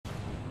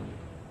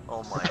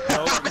Oh my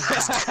god.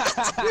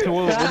 So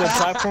will the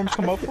platforms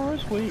come up for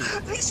us? Wait.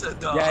 He said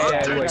the Yeah,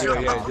 hunter do it.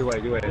 jump. Do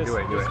it. Just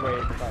wait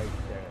like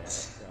there.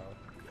 So.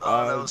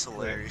 Oh, that was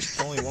hilarious.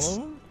 Only one of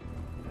them?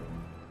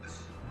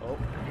 Oh.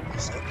 He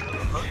said the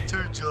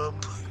hunter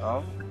jump.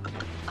 Oh.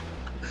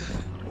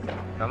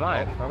 Come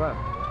on.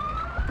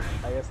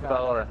 I guess not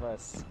all of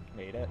us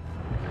made it.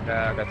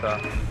 Yeah, I got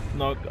that.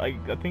 No, I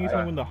think it's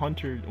when the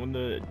hunter, when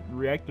the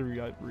reactor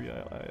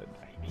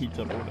heats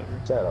up or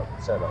whatever. Shut up.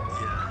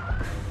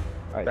 Yeah.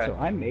 Alright, so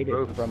I made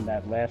it from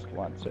that last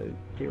one, so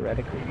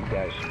theoretically you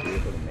guys should be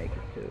able to make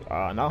it too.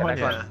 Not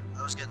hunter. Yeah,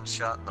 I was getting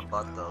shot in the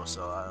butt though,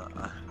 so I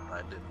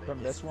didn't make it.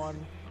 From this one,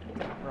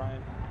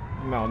 Ryan?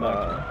 No, no.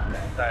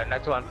 Alright,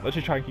 next one. Let's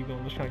just try to keep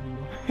going. Let's try to keep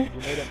going. You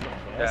made it from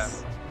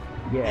this?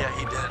 Yeah. Yeah,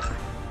 he did.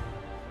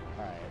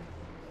 Alright.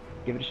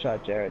 Give it a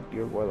shot, Jared.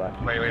 You're warlock.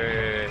 Wait.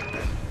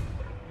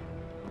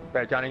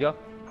 Right, Johnny, go.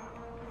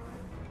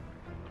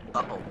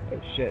 Uh-oh.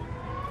 Oh shit.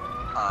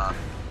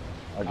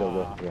 I'll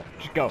go. Yeah.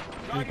 Just go.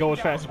 Just go as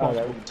fast as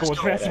possible. Go as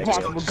fast as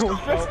possible. Go as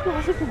fast as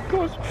possible.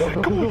 Go as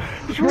fast. Come on.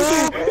 It's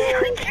right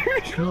there.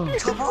 Come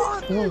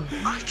on!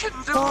 I can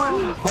do it!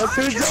 I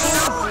can do it!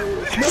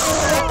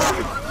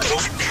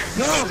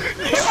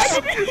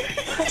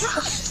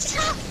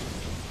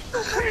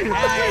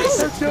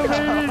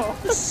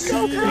 Let's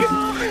go, baby!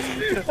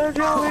 Let's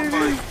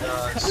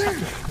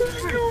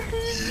go,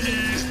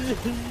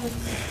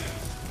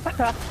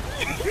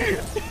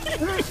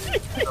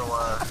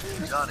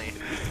 So, Johnny.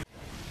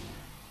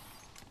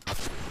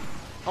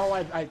 Oh,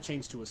 I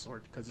changed to a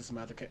sword because it's a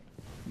magic kit.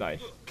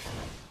 Nice.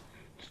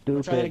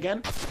 Stupid. Try that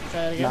again. Try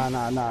that again.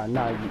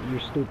 Nah. You're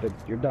stupid.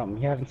 You're dumb.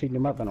 You haven't seen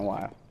him up in a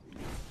while.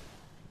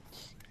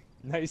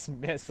 Nice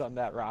miss on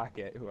that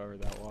rocket, whoever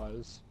that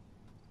was.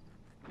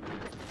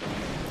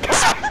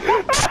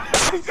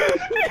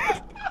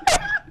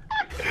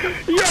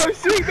 Yo,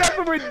 seeing that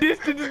from a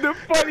distance is the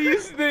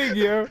funniest thing,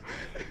 yo.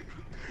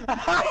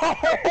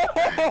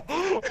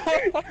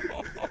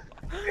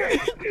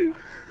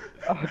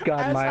 Oh god,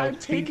 As Miles. I'm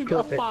taking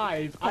a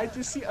 5, I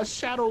just see a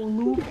shadow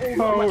loom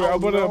over Oh, my I'm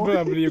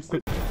gonna video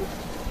clip. Yeah,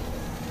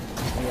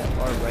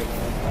 or right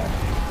hand left.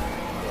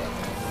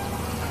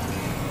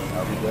 Yeah.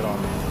 I'll be good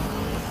on this.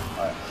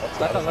 Alright,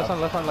 Left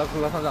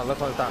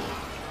one down.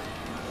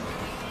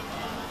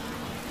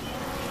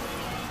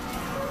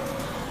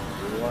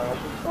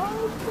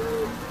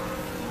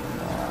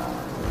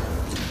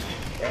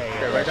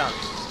 Okay, right down.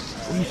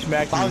 He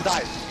smacked me. Miles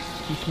died.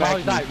 He smacked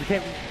me. died. You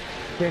can't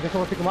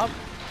someone pick him up?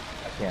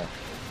 I can't.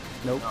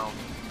 Nope.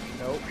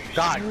 Nope.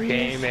 God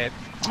Serious? damn it.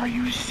 Are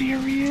you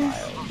serious?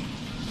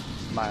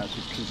 Miles,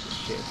 you piece of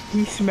shit.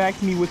 He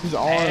smacked me with his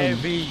arm.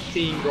 Every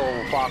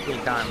single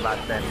fucking time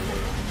back then.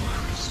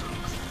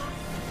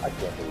 I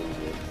can't believe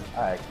it.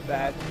 I actually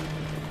That.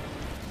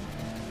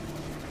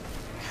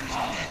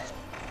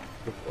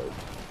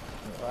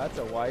 Well, that's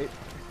a white.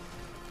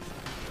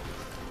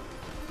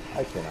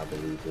 I cannot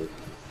believe it.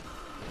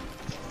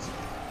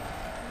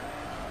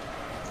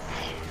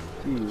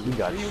 Jeez, you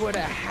got We would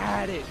have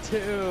had it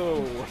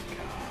too.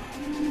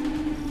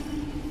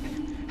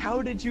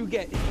 How did you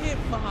get hit,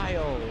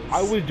 Miles?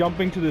 I was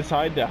jumping to the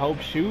side to help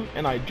shoot,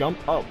 and I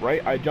jumped up,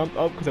 right? I jumped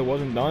up because I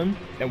wasn't done,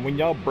 and when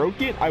y'all broke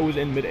it, I was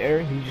in midair,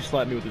 and he just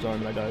slapped me with his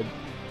arm, and I died.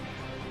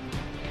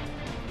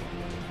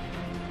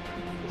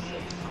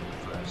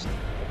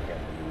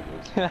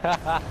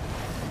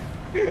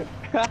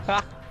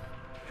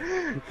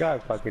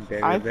 God fucking damn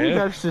it, I man. think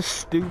that's the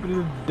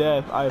stupidest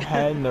death I've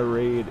had in a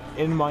raid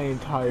in my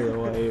entire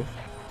life.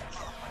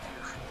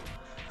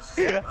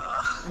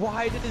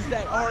 Why does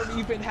that arm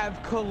even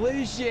have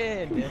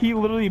collision? He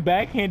literally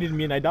backhanded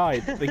me and I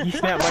died. Like, he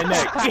snapped my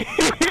neck.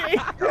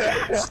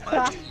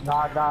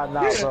 Nah,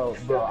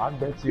 bro, I'm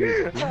dead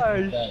serious.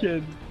 Oh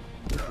shit.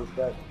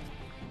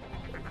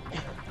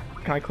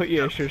 Can I click?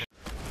 Yeah, sure.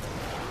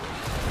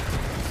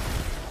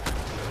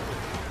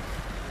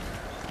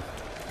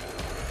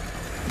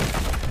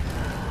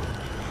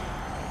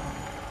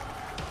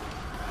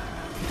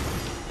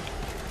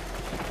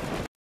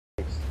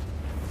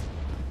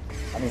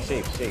 I mean,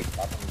 safe.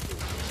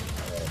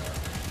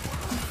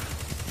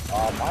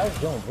 Miles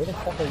Jones, where the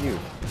fuck are you?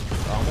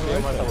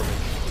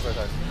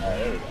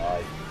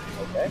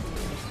 Okay.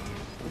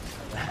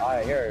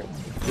 Alright, here.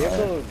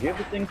 Give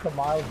the thing to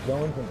Miles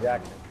Jones and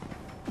Jackson.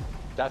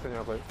 Jackson,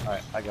 real quick.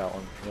 Alright, I got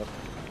one. Yep.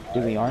 Do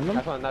we arm them?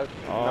 That's one.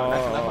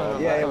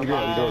 Yeah, we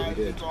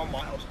did. It's on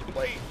Miles to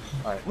play.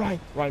 Alright.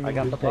 Ryan, I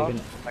got the buff.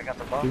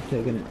 Who's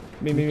taking it?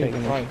 me,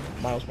 Ryan,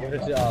 Miles. Give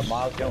it to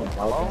Miles Jones.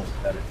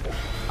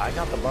 I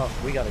got the buff.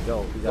 We gotta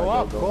go. We Go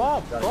gotta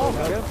up.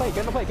 Gotta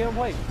Get in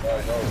play.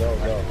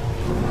 Go.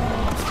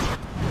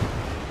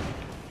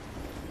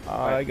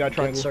 I got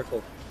triangle.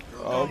 Circle.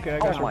 Okay, I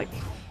got Oh my.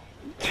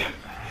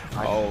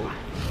 Oh.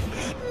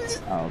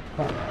 Oh,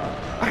 fuck.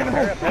 I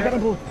got a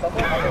move.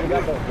 Okay, we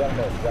got both.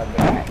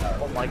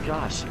 Oh my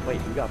gosh.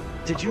 Wait, you got.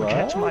 Did you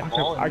catch my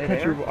ball? I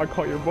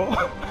caught your ball.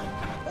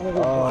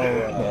 Oh,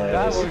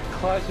 That was the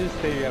clutchest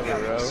thing ever,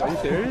 bro. Are you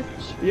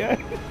serious? Yeah.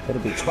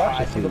 It'll be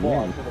clutch if you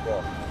win.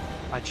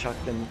 I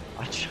chucked him.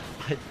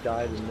 I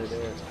died in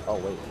midair. Oh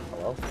wait,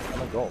 hello?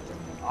 I'm a goal.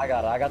 I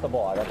got it. I got the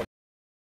ball. I got the